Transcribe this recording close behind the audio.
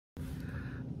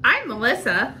I'm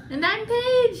Melissa. And I'm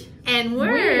Paige. And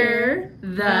we're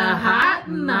the Hot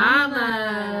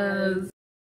Mamas.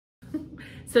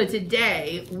 So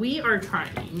today we are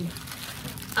trying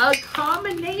a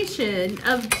combination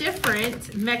of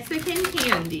different Mexican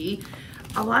candy.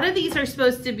 A lot of these are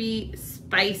supposed to be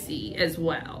spicy as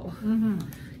well. Mm-hmm.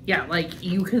 Yeah, like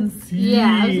you can see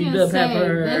yeah, I was gonna the say,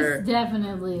 pepper. This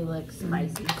definitely looks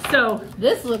spicy. So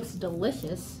this looks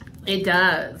delicious. It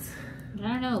does. I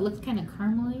don't know, it looks kind of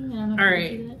caramely. I don't know. All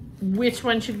right, which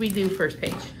one should we do first,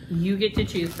 Paige? You get to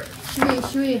choose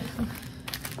first. Should we?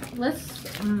 Let's.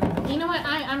 You know what?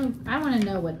 I want to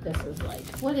know what this is like.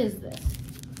 What is this?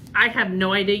 I have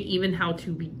no idea even how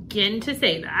to begin to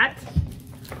say that.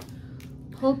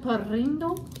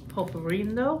 Pulparindo.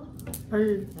 Pulparindo.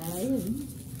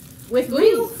 With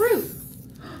real fruit.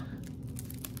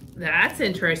 That's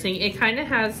interesting. It kind of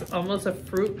has almost a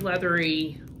fruit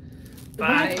leathery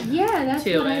vibe. Yeah, that's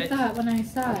to what I it. thought when I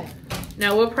saw it.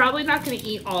 Now, we're probably not going to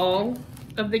eat all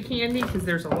of the candy because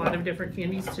there's a lot of different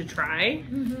candies to try.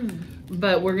 Mm-hmm.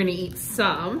 But we're going to eat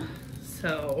some.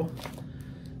 So,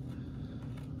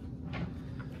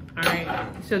 all right.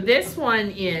 So this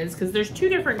one is, because there's two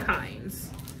different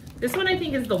kinds. This one I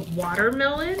think is the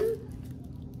watermelon.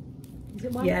 Is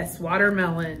it watermelon? Yes,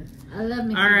 watermelon. I love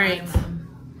me some all right. watermelon.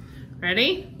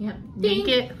 Ready? Yep. Make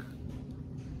it.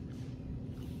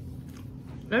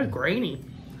 That's grainy.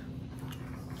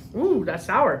 Ooh, that's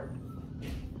sour.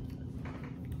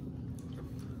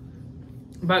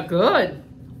 But good.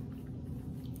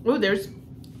 Ooh, there's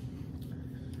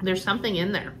something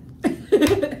in there.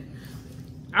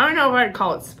 I don't know if I'd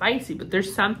call it spicy, but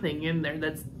there's something in there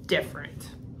that's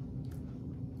different.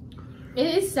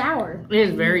 It is sour. It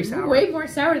is very sour. Way more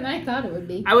sour than I thought it would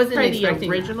be. I wasn't the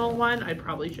original one. I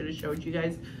probably should have showed you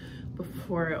guys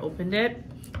before I opened it.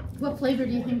 What flavor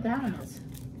do you think that one is?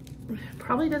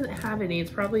 Probably doesn't have any. It's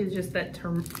probably just that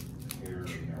Termarado.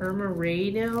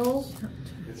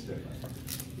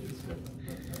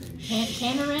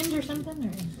 Tamarind or something?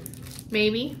 Or?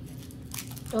 Maybe.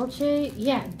 Dolce?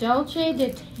 Yeah, Dolce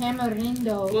de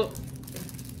Tamarindo. Well,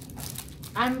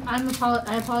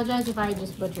 I apologize if I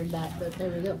just butchered that, but there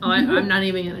we go. I'm not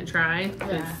even going to try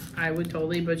because Yeah. I would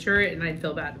totally butcher it and I'd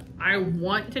feel bad. I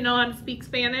want to know how to speak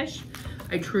Spanish.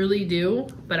 I truly do,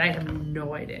 but I have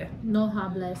no idea. No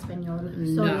habla español.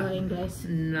 Solo inglés.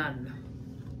 None.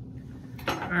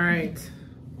 All right.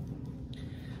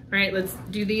 All right, let's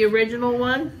do the original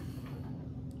one.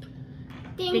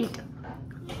 Dink.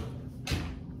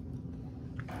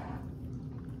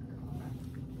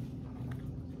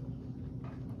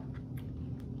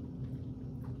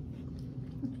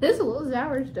 This is a little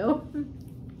sour still.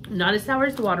 Not as sour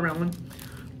as the watermelon.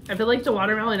 I feel like the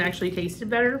watermelon actually tasted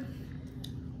better.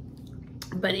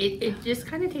 But it just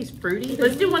kind of tastes fruity.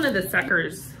 Let's do one of the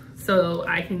suckers so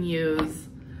I can use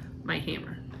my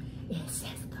hammer. Yes,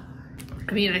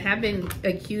 I mean, I have been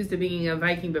accused of being a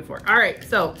Viking before. All right,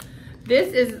 so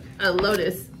this is a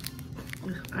lotus.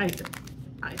 I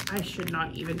should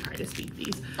not even try to speak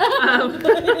these.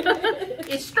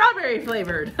 It's strawberry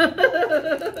flavored.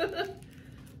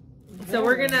 So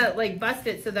we're gonna like bust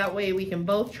it so that way we can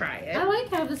both try it. I like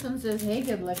how this one says, hey,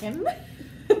 good looking.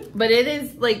 But it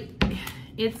is like,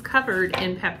 it's covered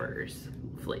in peppers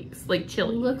flakes, like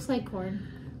chili. It looks like corn.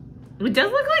 It does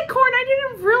look like corn. I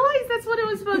didn't realize that's what it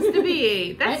was supposed to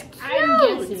be. That's cute.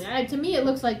 I'm guessing. To me, it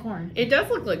looks like corn. It does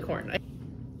look like corn.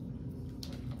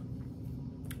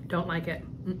 Don't like it.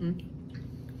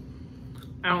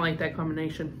 I don't like that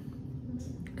combination.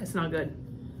 It's not good.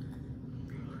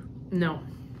 No.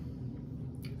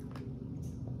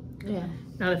 Yeah.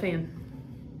 Not a fan.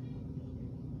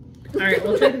 All right,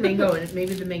 we'll try the mango, and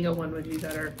maybe the mango one would be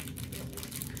better.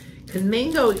 Because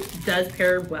mango does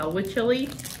pair well with chili,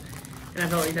 and I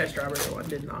felt like that strawberry one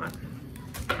did not.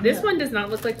 This one does not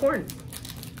look like corn.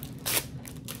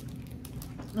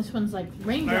 This one's like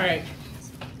rainbow. All right.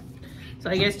 So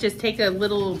I guess just take a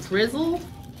little drizzle.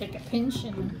 Take a pinch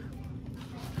and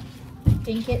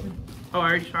dink it. Oh,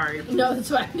 I'm sorry. No, that's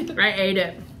fine. I ate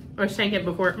it. Or sank it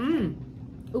before.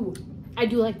 Ooh, I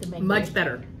do like the mango. Much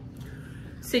better.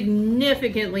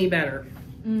 Significantly better.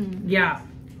 Yeah,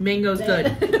 mango's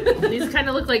good. These kind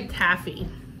of look like taffy.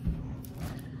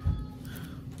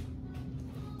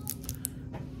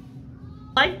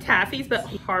 Like taffies, but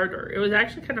harder. It was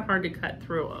actually kind of hard to cut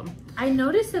through them. I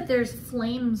noticed that there's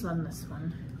flames on this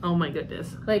one. Oh my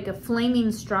goodness. Like a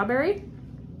flaming strawberry.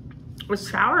 It's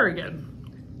sour again.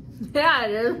 Yeah,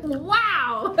 it is.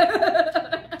 Wow.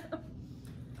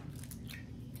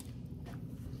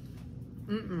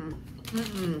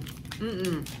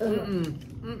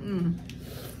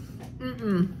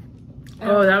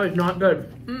 Oh, that was not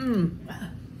good.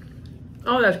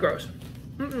 Oh, that's gross.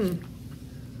 Mm-mm.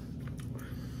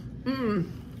 Mm-mm.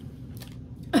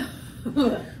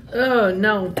 Oh,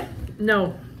 no.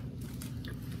 No.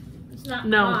 It's not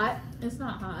No. hot. It's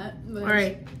not hot. All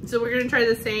right. So we're going to try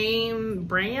the same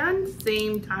brand,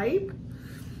 same type.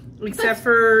 Except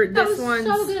for this one's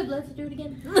so good. Let's do it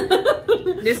again.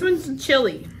 This one's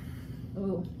chili.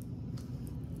 Ooh.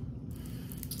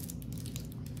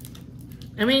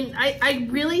 I mean, I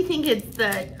really think it's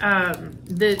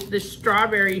the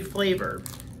strawberry flavor.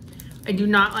 I do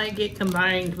not like it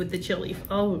combined with the chili.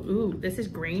 Oh, ooh, this is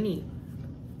grainy.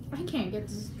 I can't get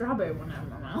the strawberry one out of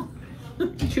my mouth.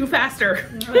 Chew faster.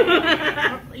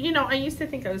 You know, I used to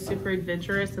think I was super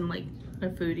adventurous and like a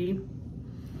foodie.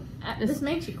 This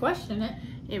makes you question it.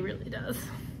 It really does.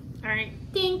 All right.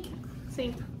 Dink.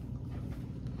 Sink.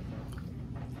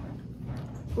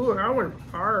 Ooh, that one's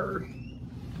hard.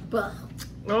 Buh.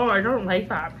 Oh, I don't like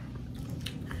that.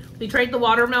 We tried the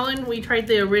watermelon. We tried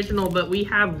the original, but we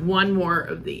have one more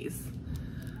of these.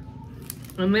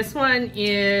 And this one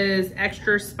is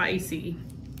extra spicy.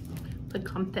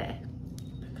 Picante.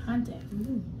 Picante.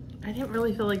 Ooh. I didn't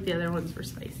really feel like the other ones were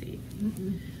spicy.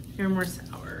 They're more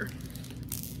sour.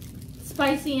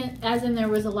 Spicy as in there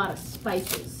was a lot of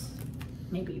spices.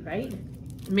 Maybe, right?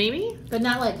 Maybe? But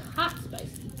not like hot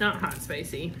spicy. Not hot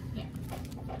spicy. Yeah.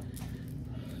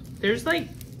 There's like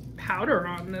powder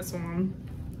on this one.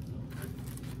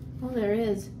 Oh, there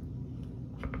is.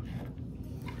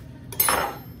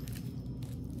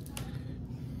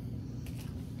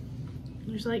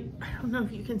 There's like, I don't know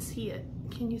if you can see it.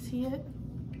 Can you see it?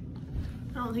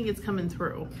 I don't think it's coming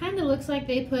through. Kind of looks like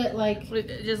they put like...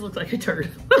 It just looks like a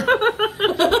turd.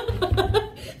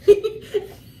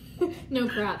 No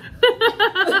crap.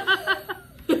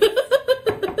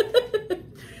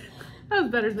 That was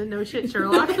better than no shit,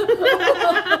 Sherlock.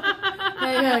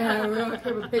 Yeah, we're gonna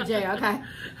keep a PJ, okay.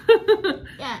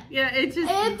 Yeah. Yeah, it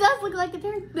just... It does look like a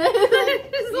turd.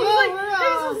 It just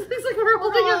looks like we're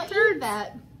holding up turds.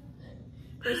 That.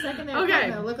 For a second there, Okay.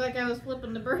 it looked like I was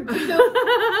flipping the bird.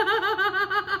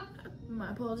 My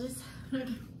apologies.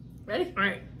 Ready? All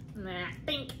right. Nah.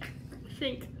 Think.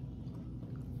 Shink.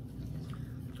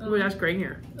 Ooh, that's great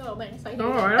here. Oh, thanks. I hate Oh,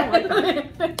 it. I don't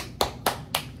like that.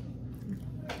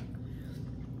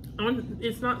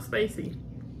 It's not spicy.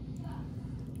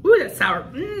 Ooh, that's sour.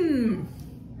 Mmm.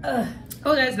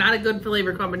 Oh, that's not a good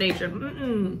flavor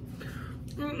combination.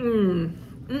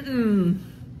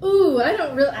 Ooh,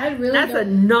 I really That's don't. a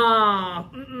nah.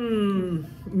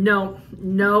 No.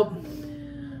 Nope.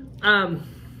 How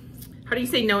do you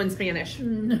say no in Spanish?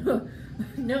 No.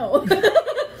 No.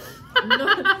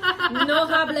 No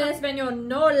habla español.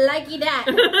 No likey that.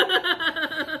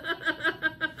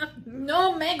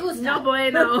 No me gusta. No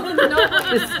bueno. No.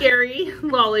 The scary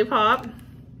lollipop.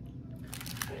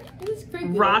 It's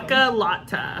creepy. Rocca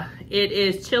Latta. It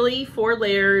is chili, 4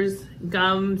 layers,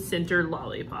 gum centered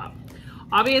lollipop.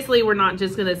 Obviously, we're not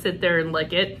just gonna sit there and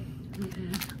lick it.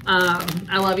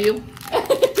 I love you.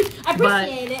 I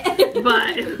appreciate it.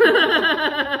 But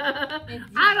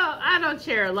I don't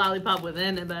share a lollipop with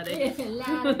anybody.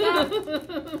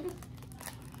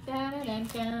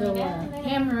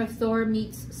 Hammer of Thor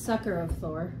meets Sucker of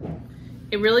Thor.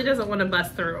 It really doesn't want to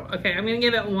bust through. Okay, I'm gonna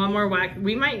give it one more whack.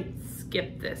 We might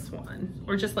skip this one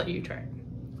or just let you try it.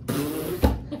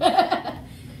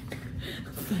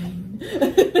 Fine.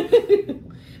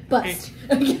 Bust.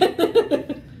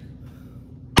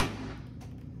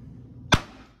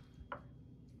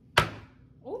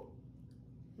 Oh.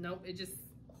 Nope, it just...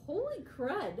 Holy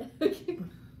crud.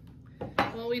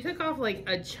 Well, we took off like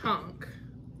a chunk.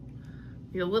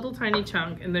 A little tiny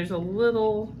chunk, and there's a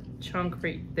little chunk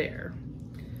right there.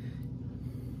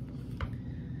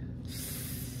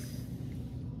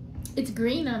 It's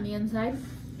green on the inside.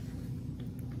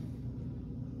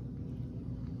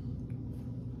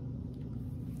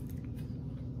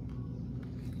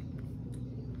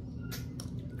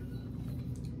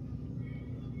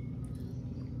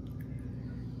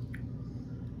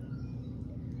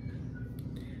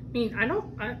 I mean, I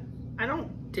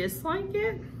don't dislike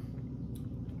it.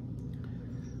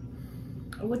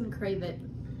 I wouldn't crave it.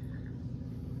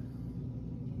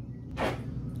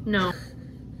 No.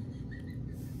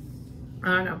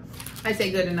 I don't know. I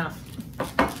say good enough.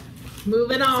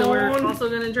 Moving on. So we're also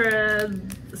gonna try.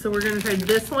 So we're gonna try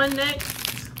this one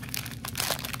next.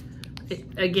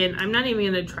 Again, I'm not even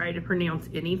gonna try to pronounce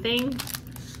anything.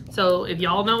 So if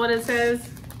y'all know what it says,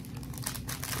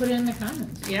 put it in the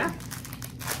comments. Yeah.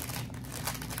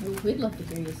 We'd love to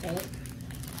hear you say it.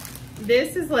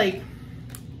 This is like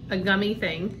a gummy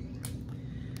thing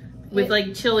with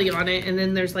like chili on it, and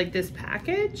then there's like this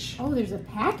package. Oh, there's a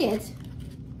packet.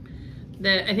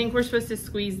 I think we're supposed to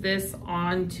squeeze this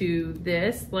onto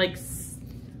this, like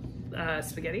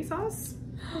spaghetti sauce.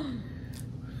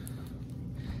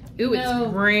 Ooh, No.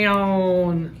 it's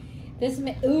brown.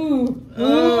 Ooh.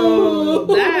 Oh,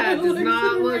 that does Looks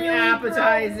not look really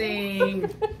appetizing.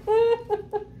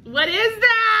 What is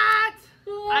that?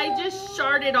 I just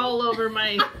sharted all over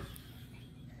my...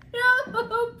 No,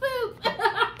 poop.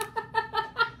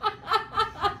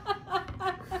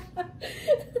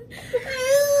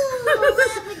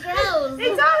 Gross.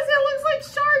 It does. It looks like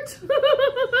shart.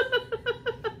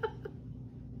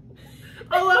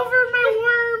 All over my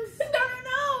worms. No,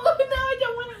 I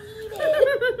don't want to eat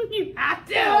it. You have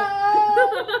to.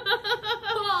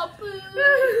 Oh,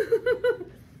 poop.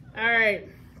 All right.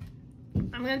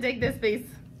 I'm going to take this piece.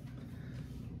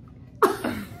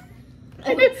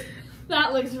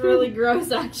 That looks really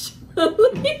gross, actually.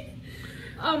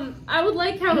 I would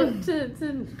like how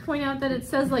to point out that it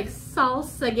says like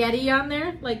salsa-spaghetti on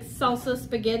there, like salsa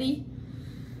spaghetti.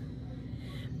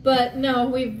 But no,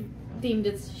 we've deemed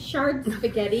it's shard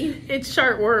spaghetti. It's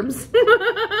shart worms.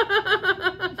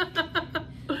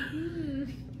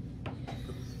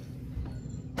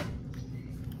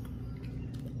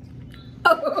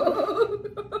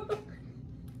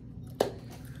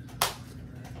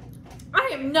 I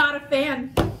am not a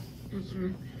fan.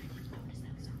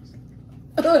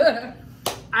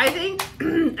 I think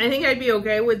I'd be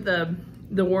okay with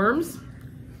the worms.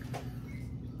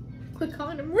 Quit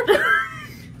calling them worms.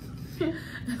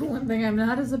 One thing I'm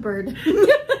not is a bird.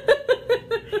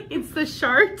 It's the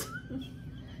shart.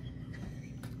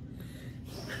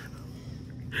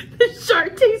 The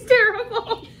shart tastes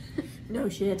terrible. No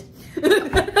shit. Keep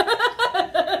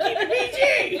it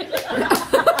PG.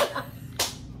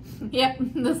 Yep,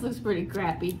 this looks pretty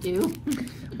crappy too.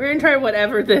 We're gonna try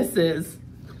whatever this is.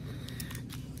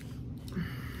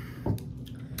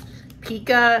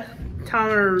 Pica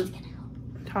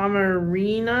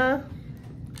tamarina.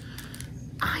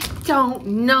 I don't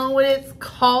know what it's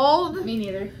called. Me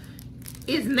neither.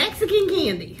 It's Mexican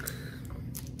candy.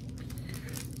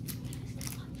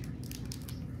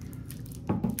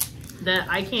 That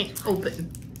I can't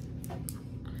open.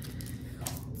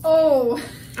 Oh,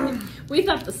 we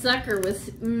thought the sucker was.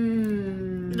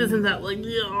 Doesn't that look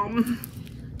yum?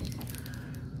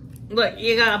 Look,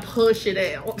 you gotta push it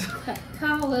out.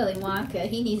 Call Willy Wonka.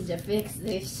 He needs to fix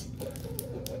this.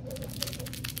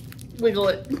 Wiggle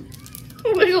it.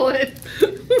 Wiggle it.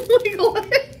 Wiggle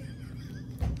it.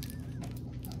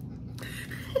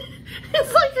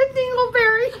 It's like a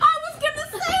dingleberry. I was gonna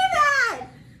say that.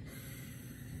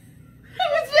 It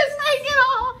was just hanging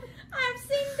off. I've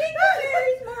seen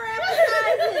dingleberries more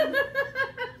appetizing.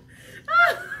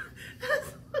 That's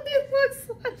what it looks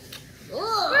like.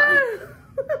 Ugh.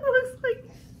 It looks like...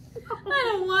 I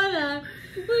don't wanna.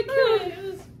 Look at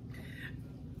it.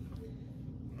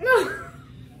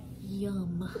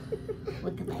 Yum.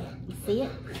 Look at that. You see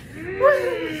it?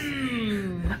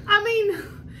 I mean,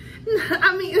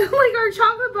 like our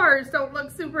chocolate bars don't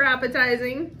look super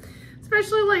appetizing,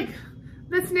 especially like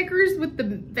the Snickers with the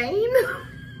vein.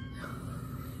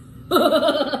 Oh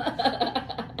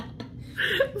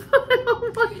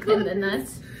my god! And the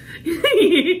nuts.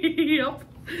 Yep.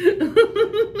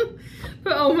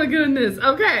 But oh my goodness.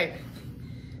 Okay.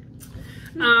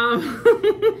 I'm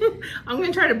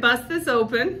gonna try to bust this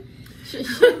open. Should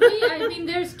we? I mean,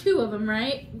 there's two of them,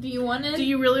 right? Do you want to? Do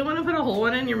you really want to put a hole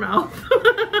in your mouth? No,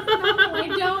 I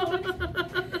don't.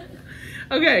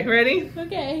 Okay, ready?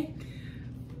 Okay.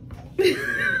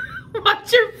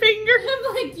 Watch your finger. I'm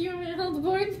like, do you want me to hold the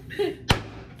board?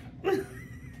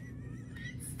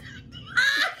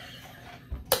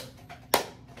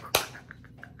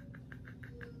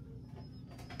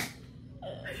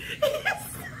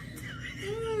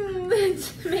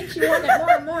 That makes you want it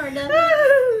more and more, doesn't it?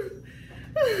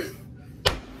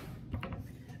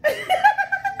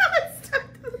 It's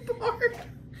stuck to the board.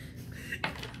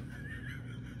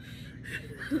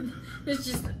 This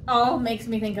just all makes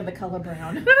me think of the color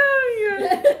brown. Oh,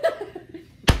 yeah.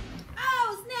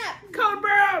 Oh, snap! Color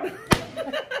brown.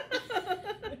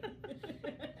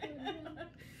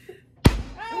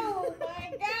 Oh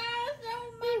my gosh!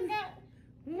 Oh my god!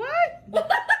 What?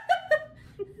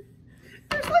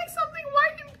 There's like something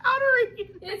white and powdery in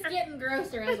there. It's getting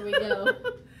grosser as we go.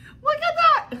 Look at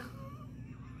that.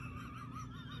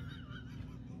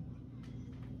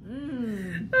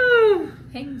 Oh.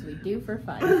 Things we do for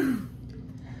fun.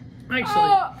 Actually,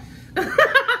 Oh.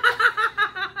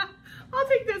 I'll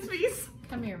take this piece.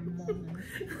 Come here, woman.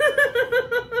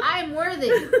 I'm worthy.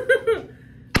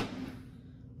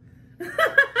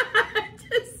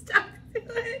 Just stuck to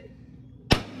it.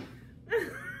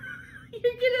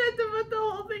 You're gonna have to put the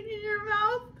whole thing in your mouth.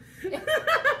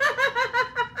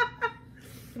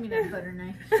 butter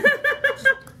knife.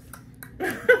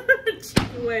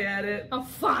 Chip away at it. Oh,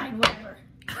 fine, whatever.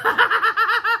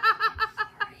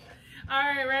 All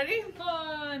right, ready?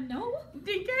 No.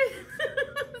 Dink it.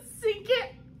 Sink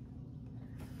it.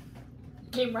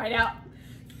 Came right out.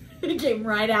 It came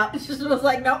right out. It just was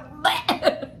like, nope.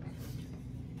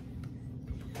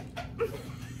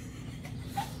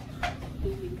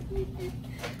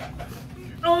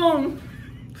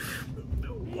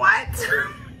 What?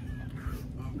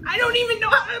 I don't even know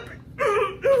how to.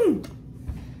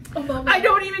 I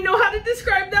don't even know how to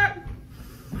describe that.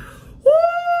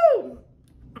 Woo!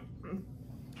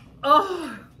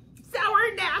 Oh, sour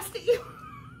and nasty.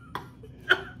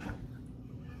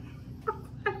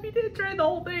 I didn't try the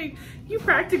whole thing. You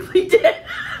practically did.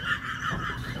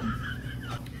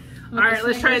 All right,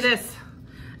 let's try this.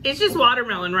 It's just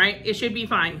watermelon, right? It should be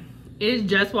fine. It is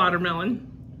just watermelon.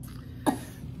 No,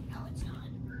 it's not.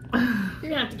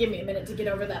 You're gonna have to give me a minute to get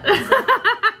over that.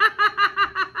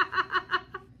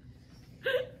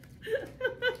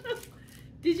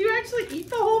 Did you actually eat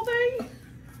the whole thing?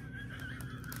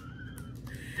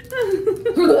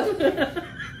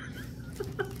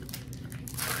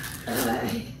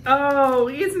 Oh,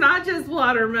 it's not just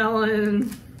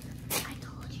watermelon. I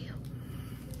told you.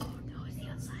 Oh, no, it's the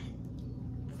outside.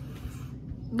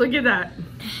 Look at that.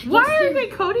 Why are they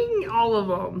coating all of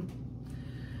them?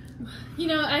 You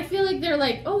know, I feel like they're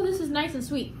like, oh, this is nice and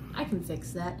sweet. I can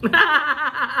fix that.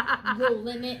 We'll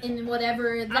limit in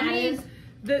whatever that is.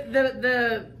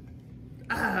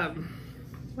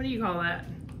 What do you call that?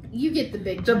 You get the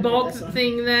big The chunk bulk of this one.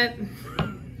 thing that.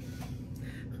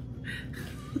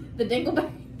 The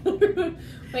dingleberry.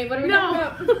 Wait, what are we talking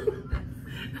about?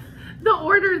 The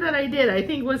order that I did, I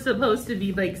think, was supposed to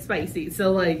be like spicy.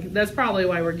 So like that's probably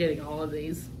why we're getting all of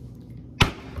these.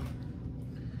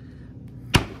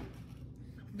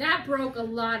 That broke a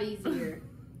lot easier.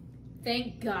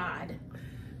 Thank God.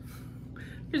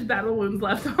 There's battle wounds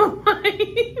left on my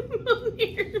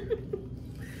here.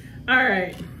 All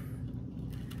right.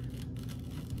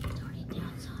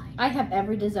 I have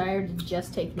every desire to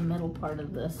just take the middle part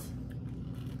of this.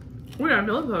 Oh yeah,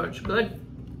 milk coach, good.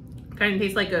 Kind of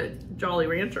tastes like a Jolly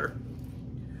Rancher.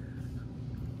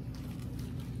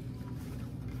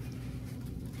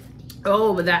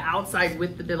 Oh, but that outside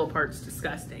with the middle part's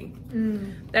disgusting.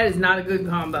 That is not a good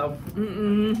combo.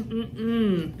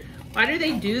 Why do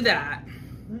they do that?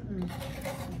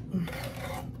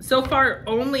 So far,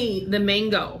 only the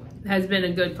mango has been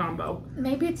a good combo.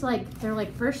 Maybe it's like, they're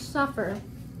like, first suffer.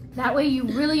 That way you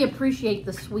really appreciate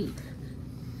the sweet.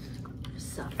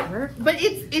 Suffer. But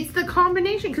it's the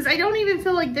combination, because I don't even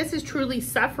feel like this is truly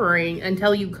suffering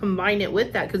until you combine it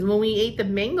with that. Because when we ate the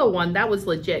mango one, that was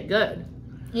legit good.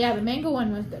 Yeah, the mango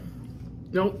one was good.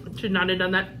 Nope, should not have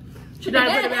done that. Should not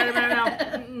have put it back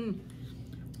out.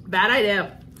 Bad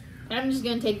idea. I'm just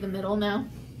gonna take the middle now.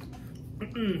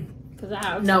 Because that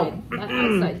outside, No. that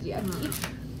outside's yucky.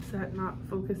 Is that not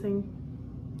focusing?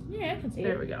 Yeah, I can see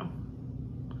There it. we go.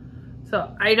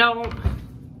 So I don't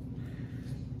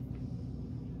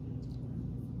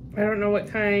know what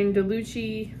kind.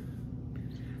 DeLucci.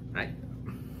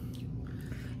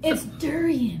 It's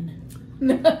durian.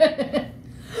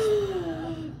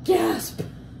 Gasp.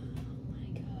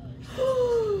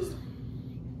 Oh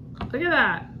my god. Look at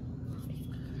that.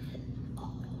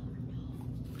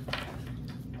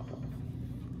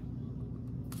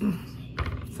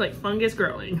 It's like fungus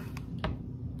growing.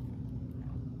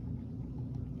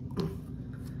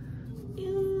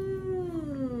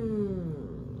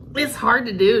 It's hard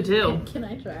to do too. Can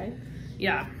I try?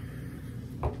 Yeah.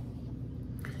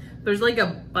 There's like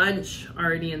a bunch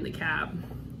already in the cab.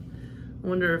 I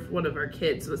wonder if one of our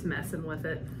kids was messing with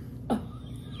it.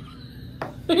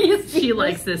 She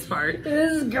likes this part.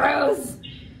 This is gross.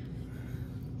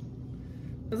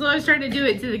 That's why I was trying to do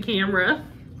it to the camera.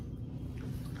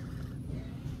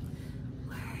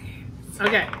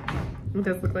 Okay. It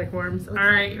does look like worms. All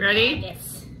right, ready?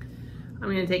 Yes. I'm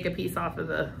gonna take a piece off of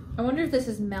the. I wonder if this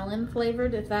is melon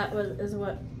flavored, if that is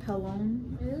what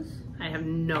pelon is. I have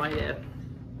no idea.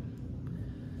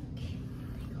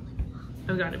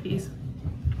 I've got a piece.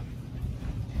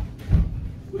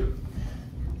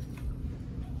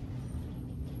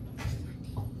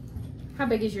 How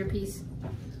big is your piece?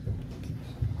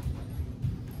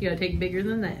 You gotta take bigger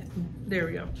than that. There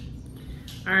we go.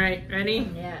 All right, ready?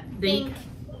 Yeah. Dink.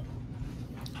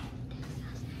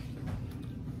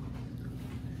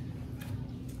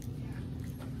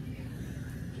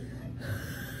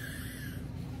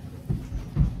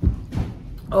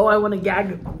 Oh, I want to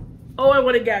gag. Oh, I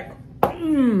want to gag.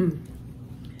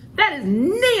 That is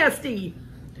nasty.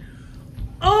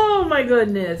 Oh my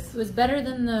goodness. It was better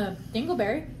than the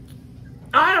dingleberry.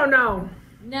 I don't know.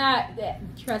 Nah,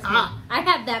 trust me. I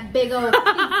had that big old piece of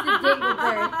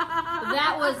dingleberry.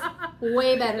 That was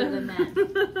way better than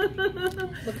that.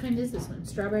 What kind is this one?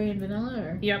 Strawberry and vanilla?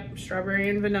 Or? Yep, strawberry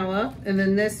and vanilla. And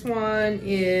then this one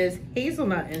is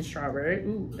hazelnut and strawberry.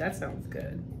 Ooh, that sounds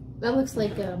good. That looks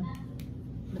like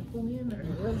Napoleon, or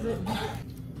what is it?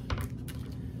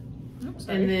 Oh,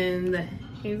 sorry. And then the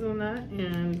hazelnut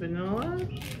and vanilla.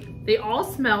 They all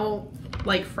smell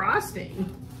like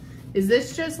frosting. Is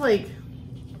this just like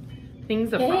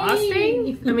things of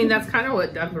frosting? I mean, that's kind of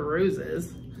what Dunkaroos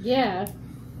is. Yeah,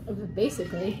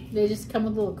 basically. They just come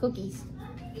with little cookies.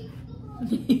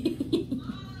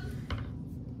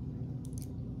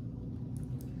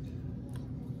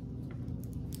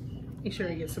 Make sure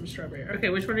you get some strawberry. Okay,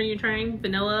 which one are you trying?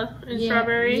 Vanilla and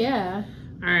strawberry? Yeah.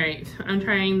 All right, I'm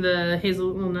trying the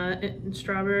hazelnut and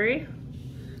strawberry.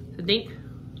 The dink.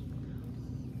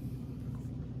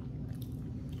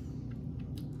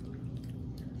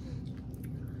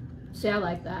 See, I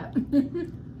like that.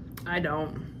 I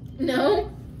don't.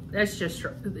 No? That's just,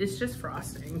 it's just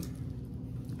frosting.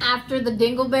 After the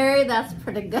dingleberry, that's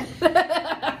pretty good.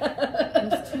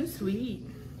 It's too sweet.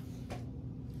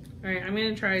 All right, I'm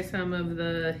gonna try some of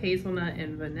the hazelnut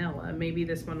and vanilla. Maybe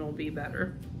this one will be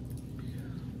better.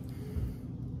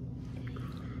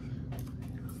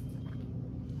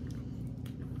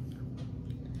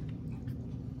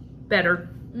 Better.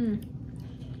 Mm.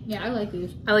 Yeah, I like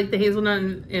these. I like the hazelnut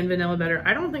and vanilla better.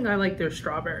 I don't think I like their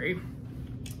strawberry.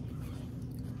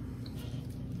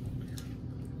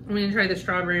 I'm gonna try the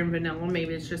strawberry and vanilla.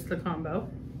 Maybe it's just the combo.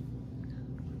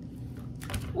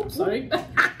 Oops, sorry.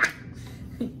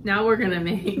 Now we're gonna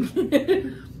make.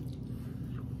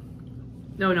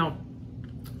 No.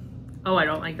 Oh, I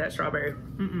don't like that strawberry.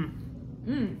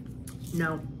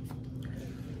 No.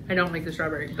 I don't like the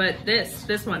strawberry. But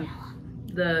this one,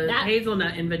 the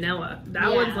hazelnut and vanilla,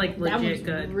 that one's like legit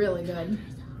good. Really good.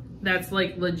 That's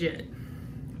like legit.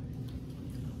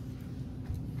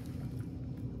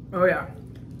 Oh yeah.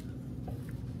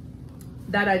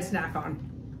 That I'd snack on.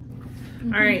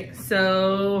 All right,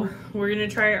 so we're gonna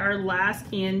try our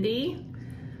last candy.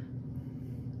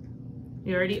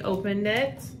 We already opened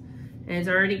it, and it's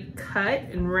already cut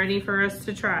and ready for us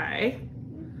to try.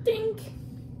 Dink.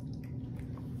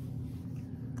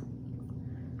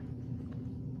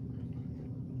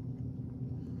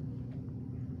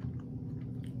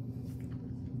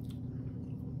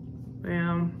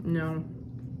 Well, no,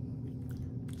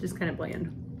 just kind of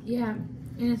bland. Yeah.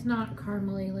 And it's not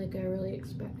caramely like I really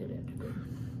expected it to be.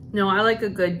 No, I like a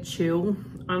good chew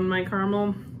on my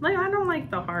caramel. Like, I don't like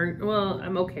the hard, well,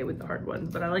 I'm okay with the hard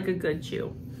ones, but I like a good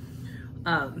chew.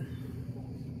 And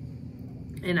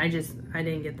I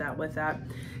didn't get that with that.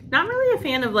 Not really a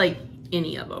fan of like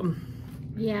any of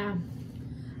them. Yeah.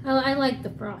 I like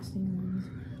the frosting ones.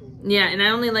 Yeah, and I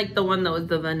only like the one that was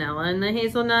the vanilla and the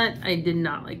hazelnut. I did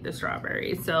not like the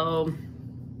strawberry, so.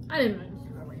 I didn't mind the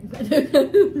strawberry,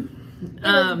 but. It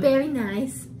was very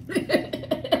nice.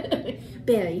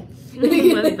 Berry.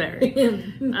 It was berry.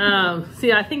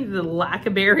 See, I think the lack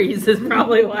of berries is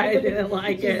probably why I didn't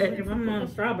like it. If I'm on a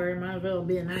strawberry, might as well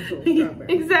be an actual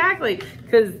strawberry. Exactly.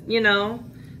 Because, you know,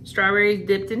 strawberries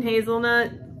dipped in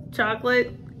hazelnut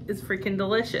chocolate is freaking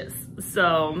delicious.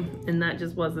 So, and that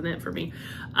just wasn't it for me.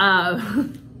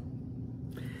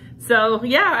 So,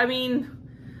 yeah, I mean,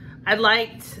 I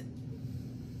liked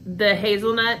the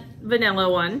hazelnut vanilla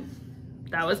one.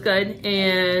 That was good.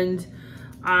 And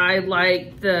I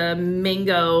liked the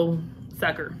mango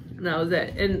sucker. And that was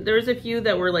it. And there's a few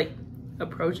that were like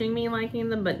approaching me liking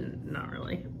them, but not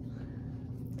really.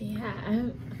 Yeah.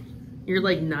 You're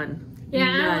like none.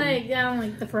 Yeah, none. I don't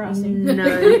like the frosting.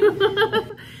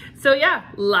 None. So yeah,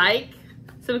 like,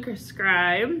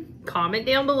 subscribe, comment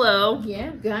down below. Yeah,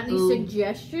 got any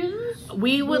suggestions?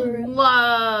 We would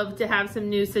love to have some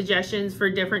new suggestions for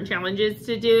different challenges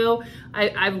to do.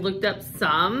 I've looked up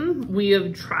some. We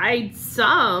have tried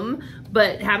some,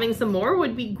 but having some more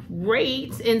would be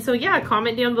great. And so yeah,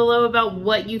 comment down below about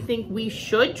what you think we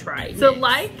should try. So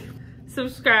like,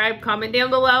 subscribe, comment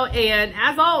down below, and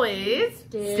as always,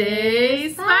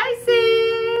 stay spicy.